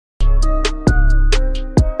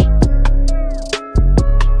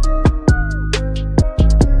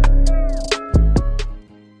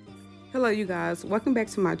you guys, welcome back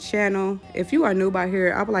to my channel. If you are new by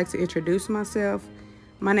here, I would like to introduce myself.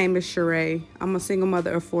 My name is Sheree. I'm a single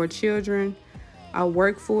mother of 4 children. I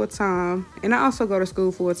work full-time, and I also go to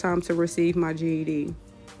school full-time to receive my GED.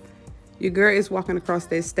 Your girl is walking across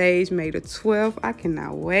that stage May the 12th. I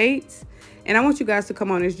cannot wait. And I want you guys to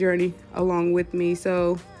come on this journey along with me.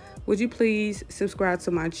 So would you please subscribe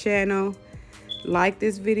to my channel, like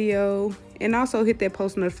this video, and also hit that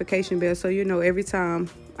post notification bell so you know every time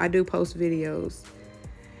I do post videos.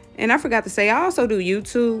 And I forgot to say, I also do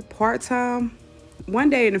YouTube part-time. One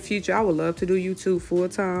day in the future, I would love to do YouTube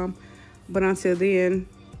full-time. But until then,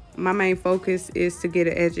 my main focus is to get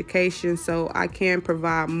an education so I can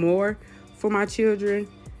provide more for my children.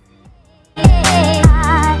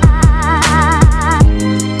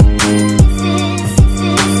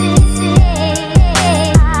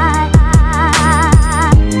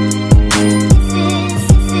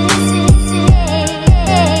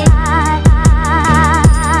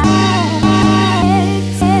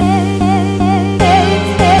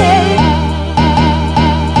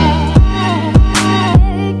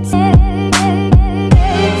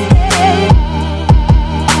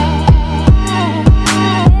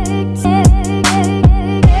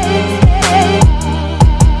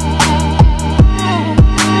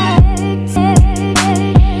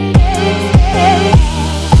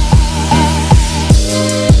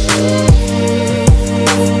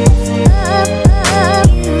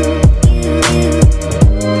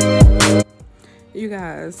 You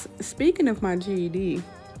guys, speaking of my GED,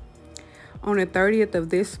 on the 30th of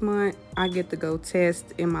this month, I get to go test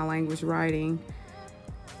in my language writing.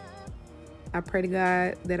 I pray to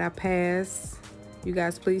God that I pass. You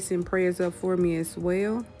guys, please send prayers up for me as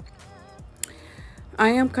well. I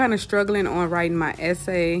am kind of struggling on writing my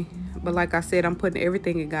essay, but like I said, I'm putting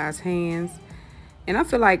everything in God's hands. And I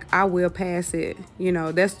feel like I will pass it. You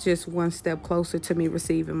know, that's just one step closer to me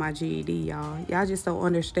receiving my GED, y'all. Y'all just don't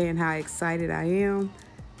understand how excited I am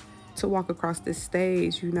to walk across this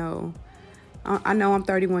stage, you know. I know I'm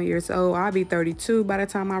 31 years old. I'll be 32 by the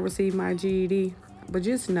time I receive my GED. But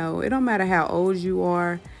just know, it don't matter how old you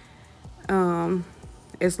are.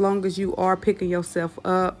 As long as you are picking yourself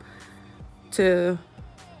up to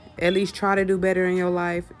at least try to do better in your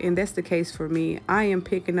life, and that's the case for me. I am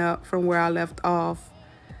picking up from where I left off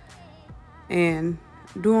and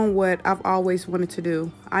doing what I've always wanted to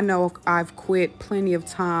do. I know I've quit plenty of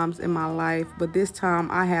times in my life, but this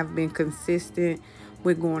time I have been consistent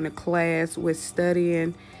with going to class, with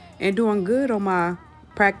studying, and doing good on my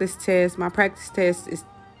practice test. My practice tests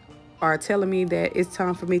are telling me that it's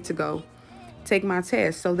time for me to go take my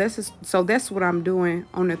test. So that's what I'm doing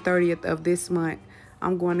on the 30th of this month.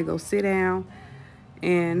 I'm going to go sit down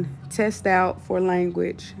and test out for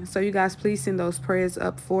language. So you guys, please send those prayers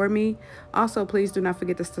up for me. Also, please do not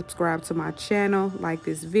forget to subscribe to my channel, like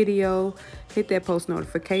this video, hit that post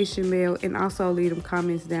notification bell, and also leave them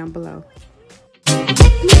comments down below.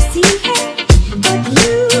 Let me see it, but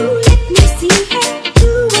you let me see it.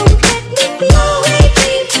 You won't let me be. Always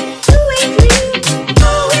dream, you ain't real.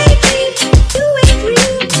 Always dream, you ain't real.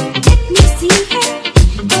 Let me see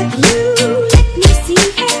it, but you.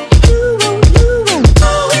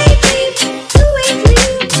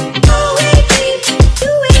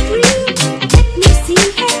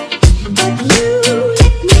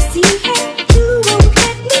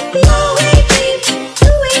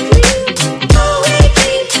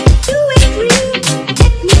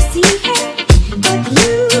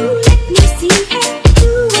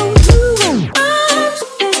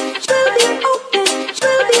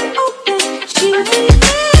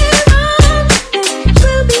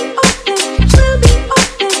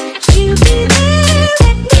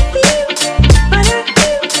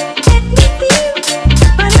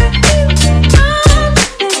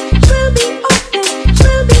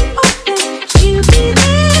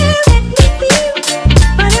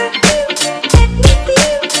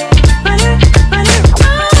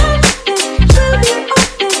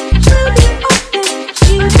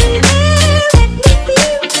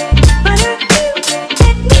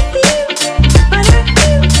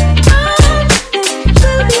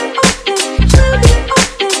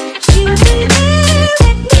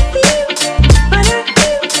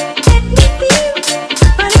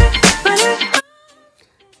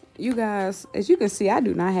 You guys, as you can see, I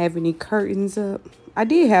do not have any curtains up. I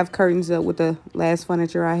did have curtains up with the last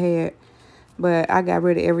furniture I had, but I got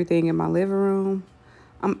rid of everything in my living room.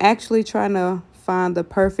 I'm actually trying to find the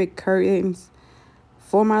perfect curtains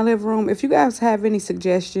for my living room. If you guys have any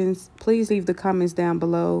suggestions, please leave the comments down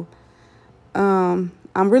below. I'm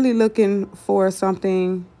really looking for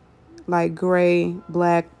something like gray,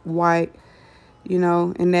 black, white, you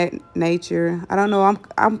know, in that nature. I don't know.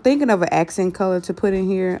 I'm thinking of an accent color to put in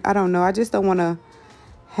here. I don't know. I just don't want to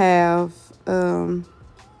have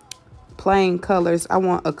plain colors. I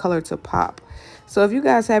want a color to pop. So if you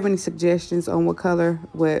guys have any suggestions on what color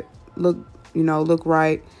would look, you know, look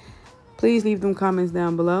right, please leave them comments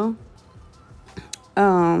down below.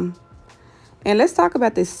 And let's talk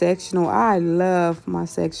about this sectional. I love my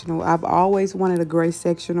sectional. I've always wanted a gray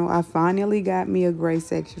sectional. I finally got me a gray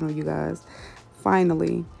sectional, you guys.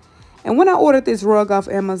 Finally. And when I ordered this rug off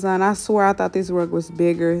Amazon, I swear I thought this rug was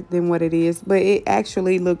bigger than what it is. But it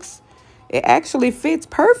actually fits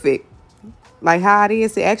perfect. Like how it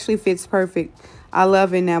is, it actually fits perfect. I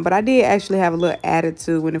love it now. But I did actually have a little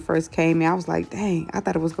attitude when it first came in. I was like, dang, I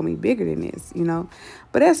thought it was going to be bigger than this, you know.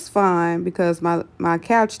 But that's fine because my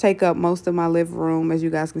couch take up most of my living room. As you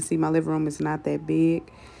guys can see, my living room is not that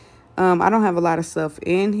big. I don't have a lot of stuff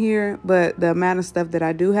in here, but the amount of stuff that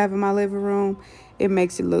I do have in my living room, it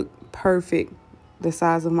makes it look perfect, the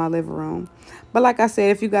size of my living room. But like I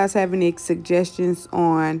said, if you guys have any suggestions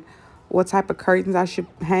on what type of curtains I should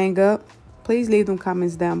hang up, please leave them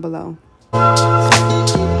comments down below.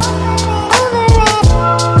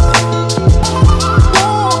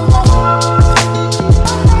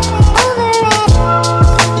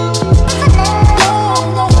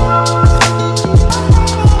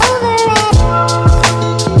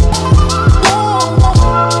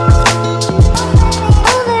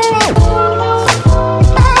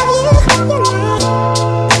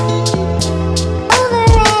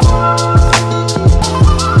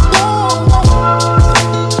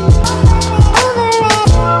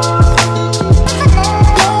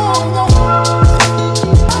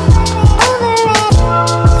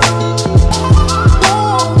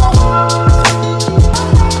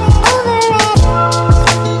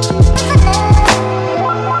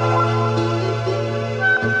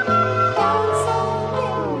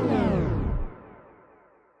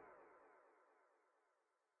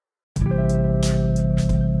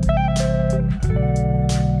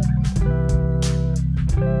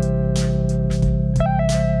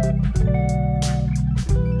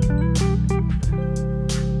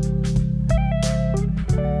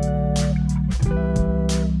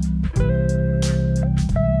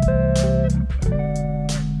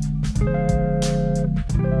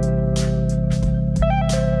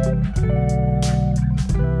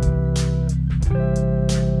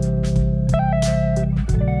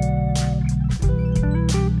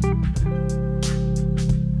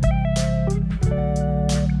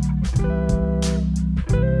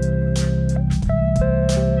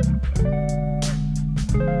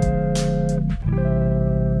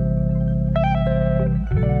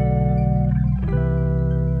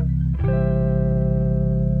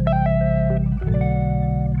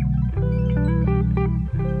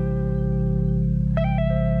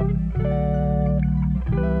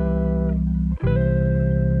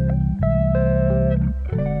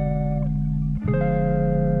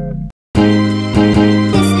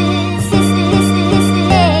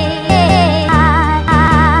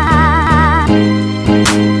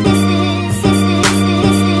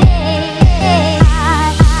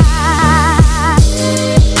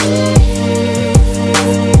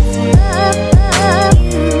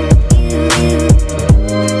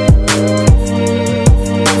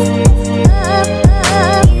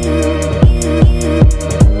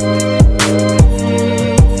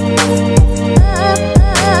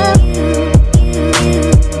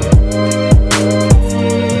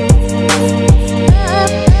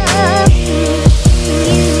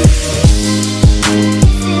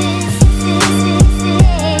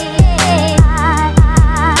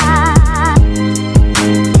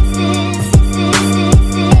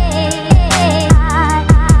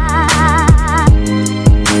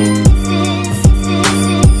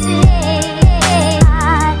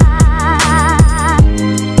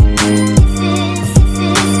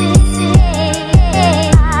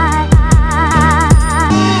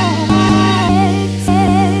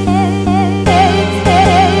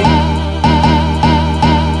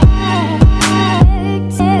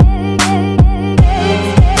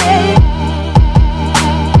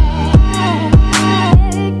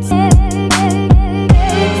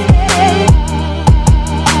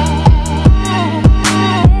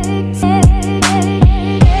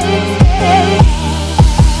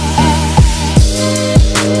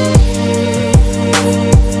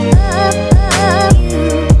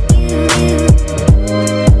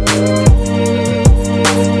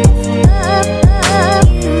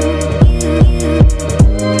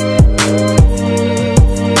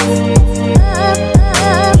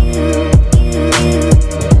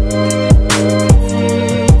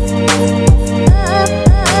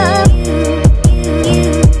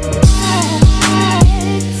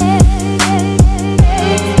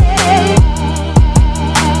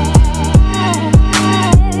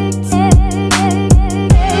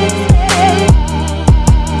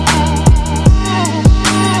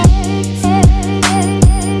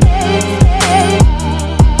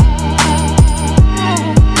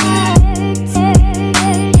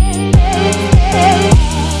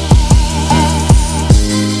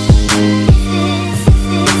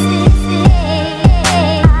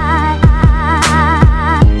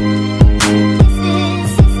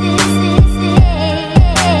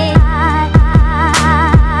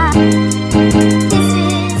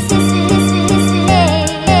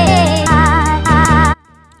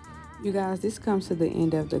 this comes to the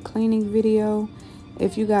end of the cleaning video.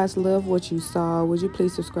 If you guys love what you saw, would you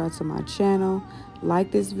please subscribe to my channel,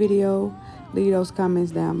 like this video, leave those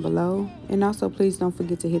comments down below, and also please don't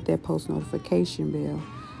forget to hit that post notification bell.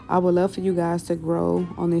 I would love for you guys to grow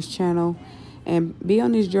on this channel and be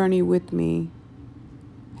on this journey with me.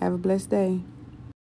 Have a blessed day.